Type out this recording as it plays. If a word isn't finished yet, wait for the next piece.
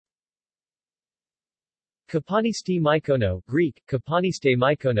Kopanisti Mykonou, Greek, Kopanisti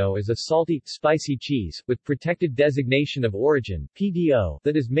Mykonou, is a salty, spicy cheese, with protected designation of origin (PDO)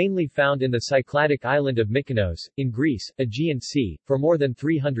 that is mainly found in the Cycladic island of Mykonos, in Greece, Aegean Sea, for more than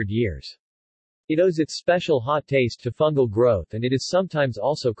 300 years. It owes its special hot taste to fungal growth, and it is sometimes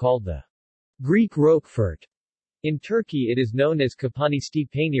also called the Greek Roquefort. In Turkey it is known as Kopanisti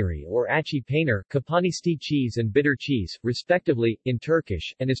Peyniri or Acı Peynir, Kopanisti cheese and bitter cheese, respectively, in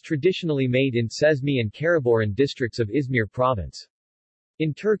Turkish, and is traditionally made in Çeşme and Karaboran districts of Izmir province.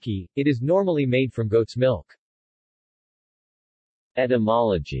 In Turkey, it is normally made from goat's milk.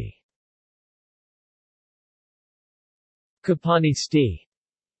 Etymology. Kopanisti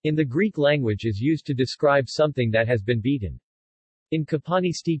in the Greek language is used to describe something that has been beaten. In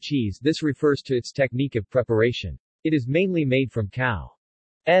Kopanisti cheese this refers to its technique of preparation. It is mainly made from cow's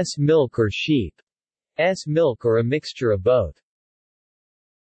milk or sheep's milk or a mixture of both.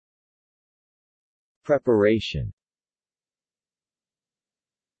 Preparation.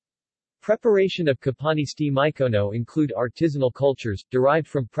 Preparation of Kopanisti Mykonou include artisanal cultures, derived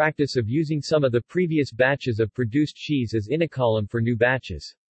from practice of using some of the previous batches of produced cheese as inoculum for new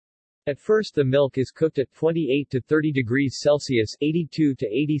batches. At first the milk is cooked at 28 to 30 degrees Celsius 82 to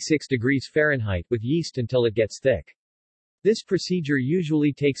 86 degrees Fahrenheit with yeast until it gets thick. This procedure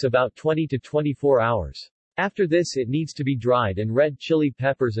usually takes about 20 to 24 hours. After this it needs to be dried and red chili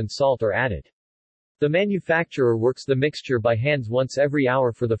peppers and salt are added. The manufacturer works the mixture by hands once every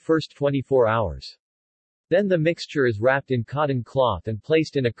hour for the first 24 hours. Then the mixture is wrapped in cotton cloth and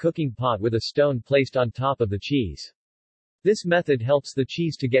placed in a cooking pot with a stone placed on top of the cheese. This method helps the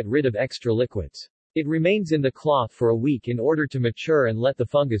cheese to get rid of extra liquids. It remains in the cloth for a week in order to mature and let the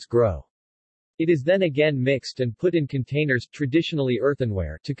fungus grow. It is then again mixed and put in containers, traditionally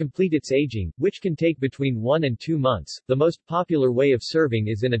earthenware, to complete its aging, which can take between 1 and 2 months. The most popular way of serving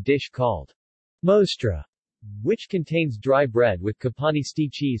is in a dish called mostra, which contains dry bread with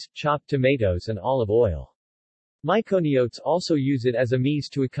Kopanisti cheese, chopped tomatoes and olive oil. Mykoniotes also use it as a meze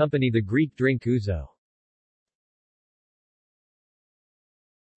to accompany the Greek drink ouzo.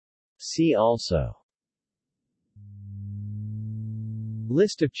 See also: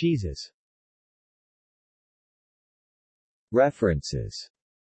 List of cheeses. References.